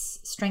these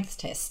strengths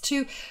tests,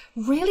 to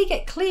really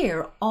get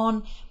clear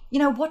on,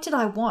 what did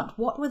I want?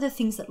 What were the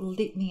things that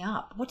lit me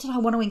up? What did I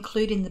want to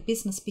include in the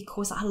business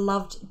because I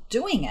loved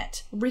doing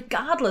it,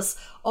 regardless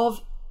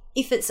of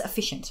if it's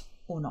efficient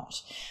or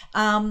not.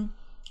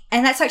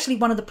 And that's actually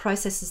one of the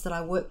processes that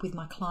I work with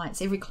my clients,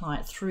 every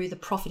client, through the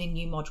Profit in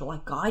You module. I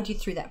guide you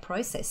through that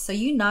process so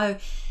you know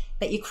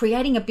that you're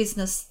creating a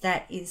business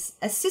that is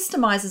as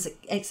systemized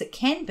as it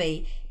can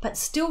be, but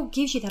still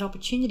gives you that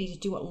opportunity to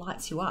do what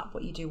lights you up,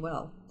 what you do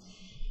well.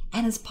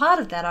 And as part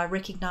of that, I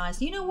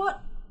recognize, you know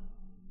what?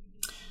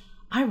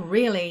 I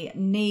really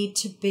need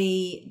to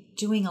be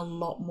doing a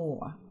lot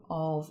more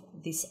of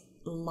this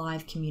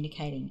live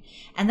communicating.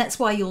 And that's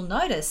why you'll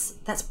notice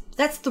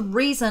that's the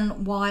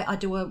reason why I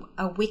do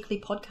a weekly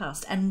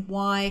podcast, and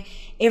why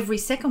every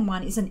second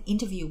one is an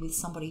interview with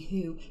somebody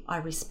who I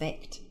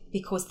respect,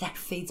 because that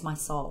feeds my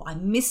soul. I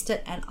missed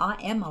it and I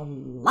am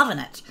loving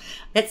it.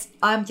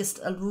 I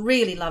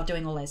really love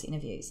doing all those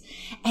interviews.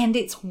 And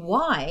it's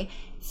why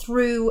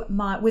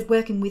with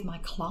working with my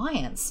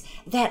clients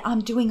that I'm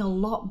doing a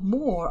lot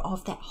more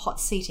of that hot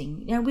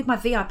seating. With my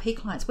VIP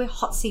clients, we're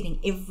hot seating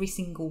every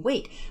single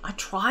week. I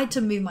tried to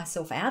move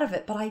myself out of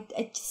it, but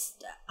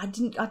I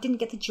didn't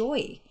get the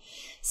joy.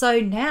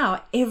 So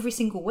now every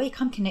single week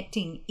I'm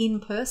connecting in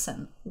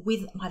person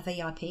with my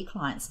VIP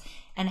clients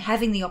and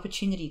having the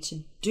opportunity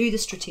to do the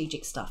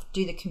strategic stuff,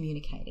 do the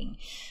communicating.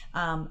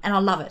 And I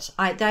love it.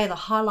 They are the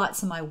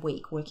highlights of my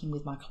week, working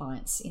with my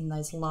clients in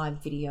those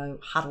live video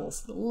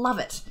huddles. Love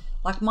it.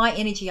 Like, my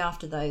energy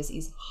after those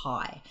is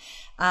high.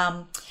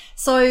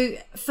 So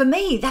for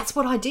me, that's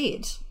what I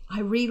did.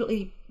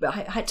 I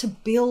had to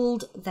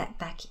build that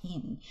back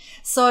in.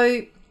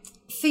 So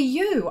for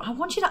you, I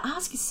want you to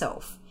ask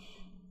yourself,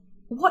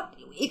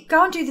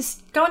 go and do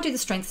the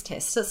strengths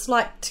test. So it's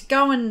like, to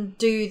go and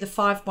do the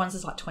 5 ones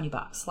is like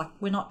 $20. Like,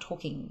 we're not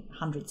talking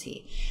hundreds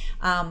here.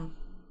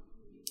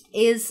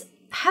 Is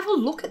have a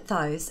look at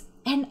those,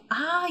 and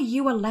are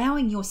you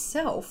allowing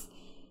yourself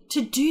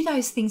to do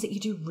those things that you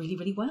do really,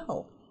 really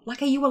well?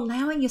 Like, are you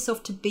allowing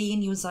yourself to be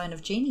in your zone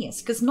of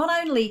genius? Because not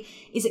only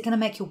is it going to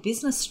make your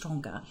business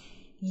stronger,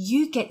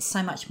 you get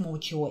so much more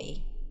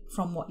joy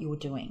from what you're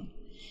doing.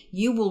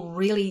 You will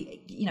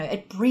really,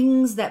 it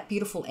brings that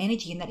beautiful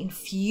energy and that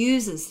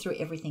infuses through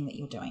everything that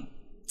you're doing.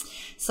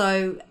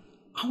 So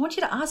I want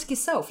you to ask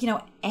yourself,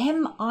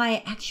 am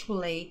I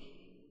actually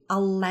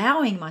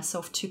allowing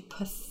myself to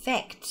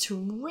perfect, to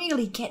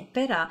really get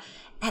better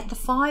at the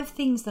 5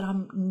 things that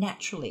I'm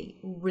naturally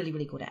really,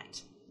 really good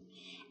at?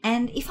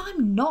 And if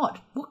I'm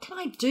not, what can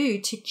I do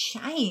to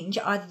change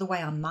either the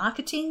way I'm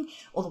marketing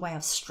or the way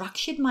I've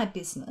structured my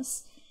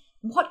business?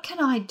 What can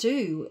I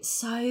do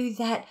so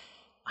that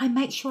I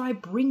make sure I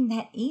bring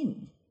that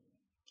in?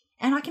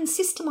 And I can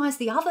systemize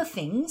the other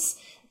things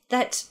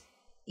that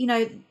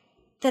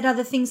are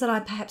the things that I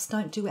perhaps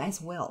don't do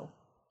as well.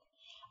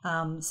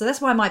 So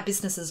that's why my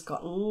business has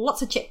got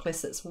lots of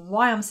checklists. It's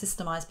why I'm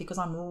systemized, because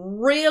I'm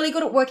really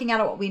good at working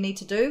out what we need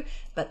to do,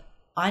 but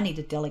I need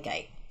to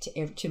delegate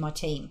to my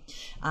team.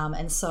 And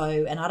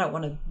I don't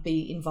want to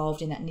be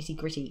involved in that nitty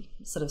gritty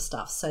sort of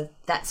stuff. So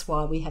that's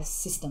why we have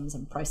systems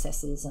and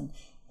processes, and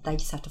they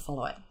just have to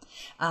follow it.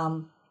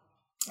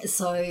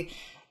 So,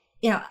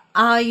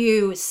 are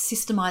you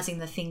systemizing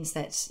the things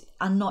that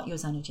are not your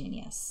zone of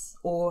genius,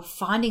 or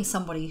finding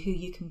somebody who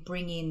you can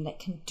bring in that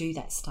can do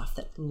that stuff,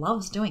 that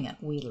loves doing it,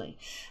 weirdly?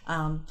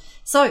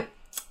 So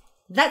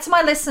that's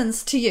my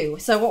lessons to you.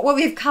 So what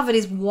we've covered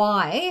is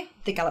why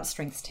the Gallup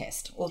Strengths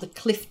Test, or the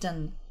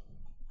Clifton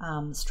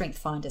Strength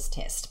Finders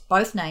Test.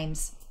 Both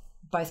names,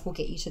 both will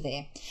get you to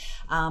there.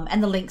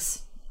 And the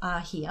links are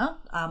here.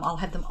 I'll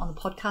have them on the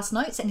podcast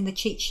notes and in the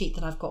cheat sheet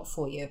that I've got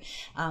for you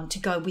to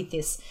go with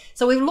this.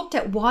 So we've looked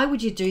at, why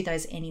would you do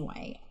those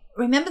anyway?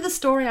 Remember the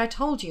story I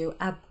told you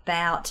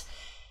about,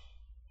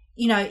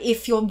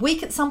 if you're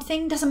weak at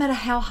something, doesn't matter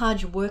how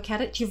hard you work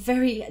at it,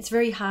 it's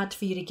very hard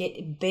for you to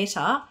get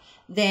better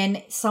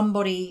than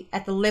somebody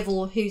at the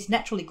level who's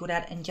naturally good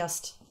at it and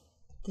just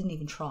didn't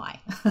even try.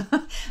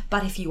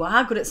 But if you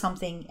are good at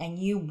something and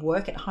you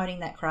work at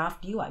honing that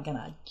craft, you are going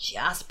to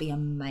just be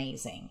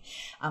amazing.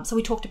 So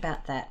we talked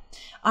about that.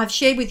 I've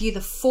shared with you the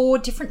 4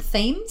 different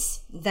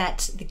themes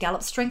that the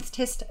Gallup Strengths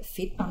Test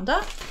fit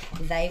under.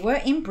 They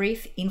were, in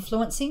brief,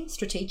 influencing,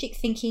 strategic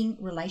thinking,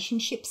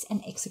 relationships,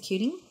 and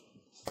executing.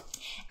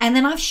 And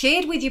then I've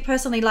shared with you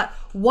personally, like,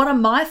 what are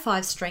my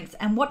 5 strengths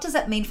and what does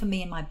that mean for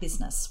me in my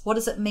business? What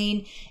does it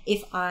mean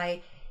if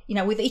I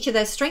with each of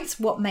those strengths,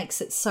 what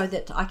makes it so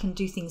that I can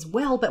do things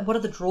well, but what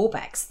are the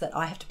drawbacks that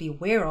I have to be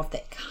aware of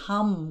that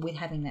come with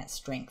having that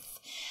strength?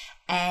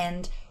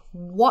 And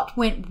what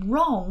went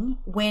wrong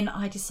when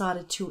I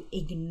decided to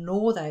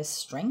ignore those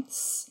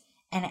strengths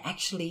and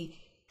actually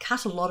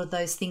cut a lot of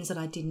those things that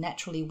I did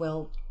naturally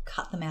well,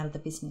 cut them out of the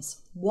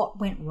business? What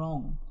went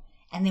wrong?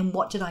 And then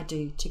what did I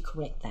do to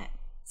correct that?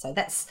 So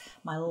that's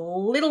my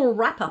little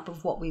wrap up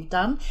of what we've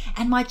done.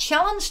 And my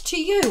challenge to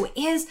you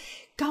is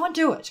go and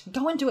do it.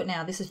 Go and do it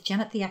now. This is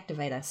Janet the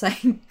Activator. So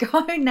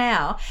go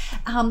now.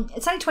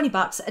 It's only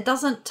 $20. It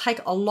doesn't take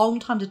a long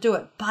time to do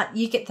it, but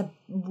you get the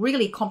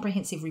really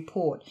comprehensive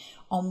report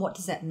on what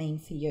does that mean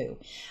for you.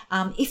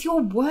 If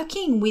you're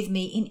working with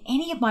me in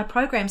any of my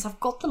programs, I've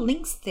got the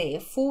links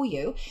there for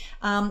you.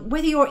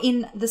 Whether you're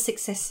in the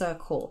Success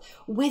Circle,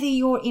 whether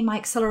you're in my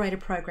Accelerator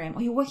program,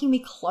 or you're working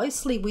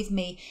closely with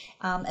me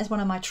as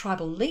one of my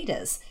tribal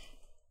leaders,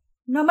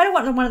 no matter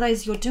what one of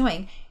those you're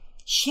doing,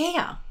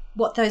 share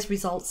what those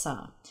results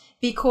are.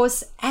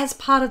 Because as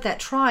part of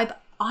that tribe,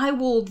 I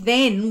will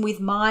then,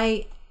 with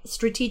my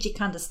strategic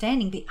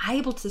understanding, be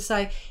able to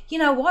say, you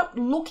know what,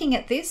 looking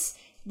at this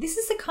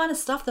is the kind of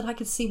stuff that I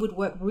could see would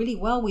work really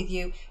well with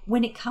you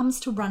when it comes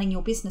to running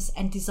your business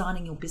and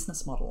designing your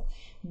business model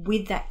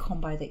with that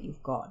combo that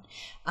you've got.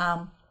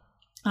 I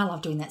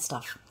love doing that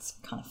stuff. It's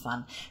kind of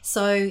fun.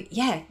 So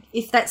yeah,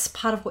 if that's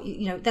part of what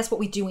that's what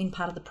we do in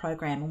part of the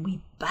program, and we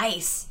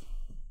base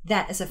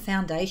that as a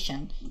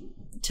foundation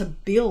to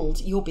build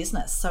your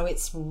business. So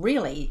it's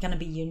really going to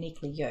be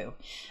uniquely you.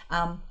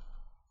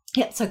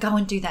 So go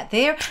and do that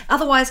there.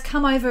 Otherwise,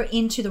 come over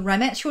into the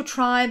Romance Your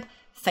Tribe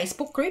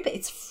Facebook group.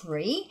 It's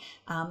free.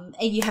 And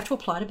you have to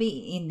apply to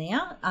be in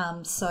there.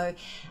 And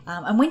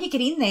when you get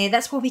in there,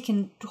 that's where we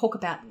can talk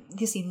about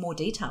this in more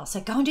detail.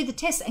 So go and do the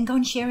test and go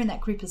and share in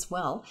that group as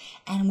well.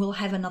 And we'll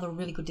have another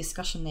really good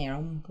discussion there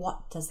on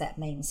what does that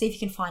mean. See if you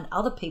can find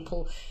other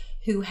people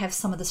who have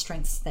some of the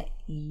strengths that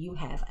you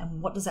have,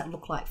 and what does that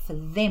look like for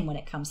them when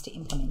it comes to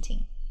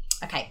implementing.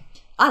 Okay,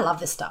 I love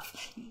this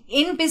stuff.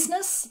 In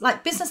business,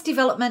 like business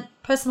development,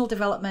 personal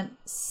development,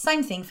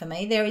 same thing for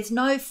me. There is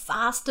no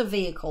faster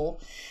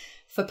vehicle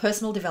for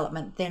personal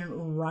development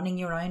than running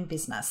your own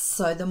business.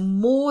 So the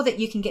more that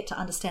you can get to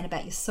understand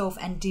about yourself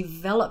and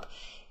develop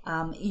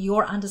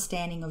your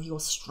understanding of your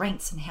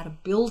strengths and how to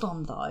build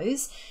on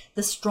those,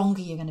 the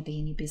stronger you're going to be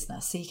in your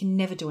business. So you can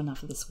never do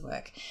enough of this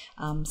work.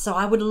 So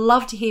I would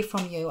love to hear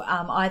from you.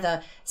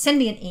 Either send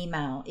me an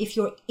email. If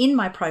you're in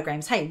my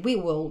programs, hey,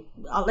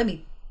 let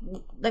me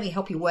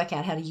help you work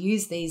out how to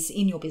use these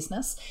in your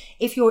business.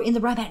 If you're in the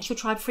Romance Your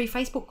Tribe free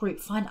Facebook group,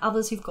 find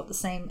others who've got the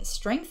same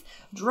strength.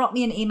 Drop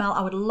me an email.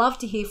 I would love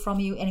to hear from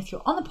you. And if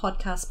you're on the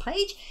podcast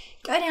page,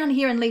 go down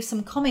here and leave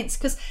some comments,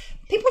 because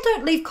people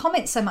don't leave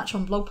comments so much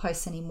on blog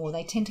posts anymore.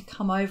 They tend to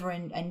come over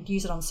and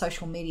use it on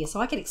social media. So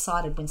I get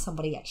excited when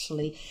somebody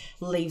actually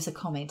leaves a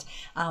comment.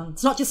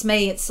 It's not just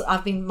me.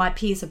 My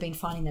peers have been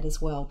finding that as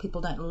well.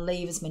 People don't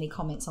leave as many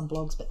comments on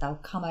blogs, but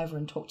they'll come over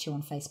and talk to you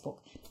on Facebook.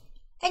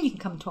 And you can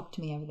come and talk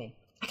to me over there.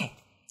 Okay,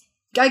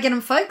 go get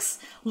them, folks.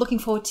 Looking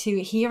forward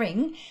to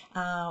hearing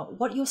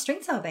what your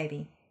strengths are,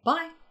 baby.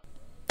 Bye.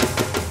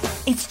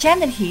 It's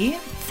Janet here.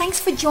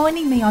 Thanks for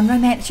joining me on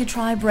Romance Your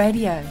Tribe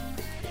Radio.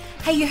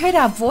 Hey, you heard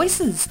our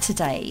voices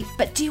today,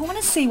 but do you want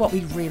to see what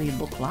we really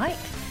look like?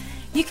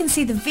 You can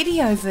see the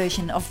video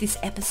version of this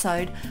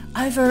episode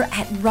over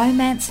at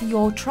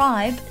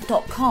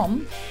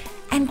romanceyourtribe.com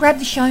and grab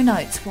the show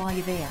notes while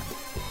you're there.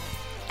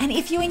 And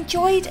if you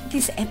enjoyed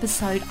this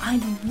episode,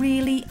 I'd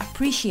really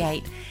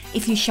appreciate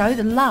if you show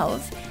the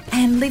love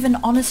and leave an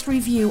honest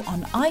review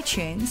on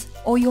iTunes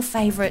or your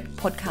favourite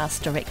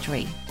podcast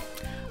directory.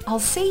 I'll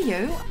see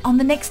you on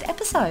the next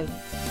episode.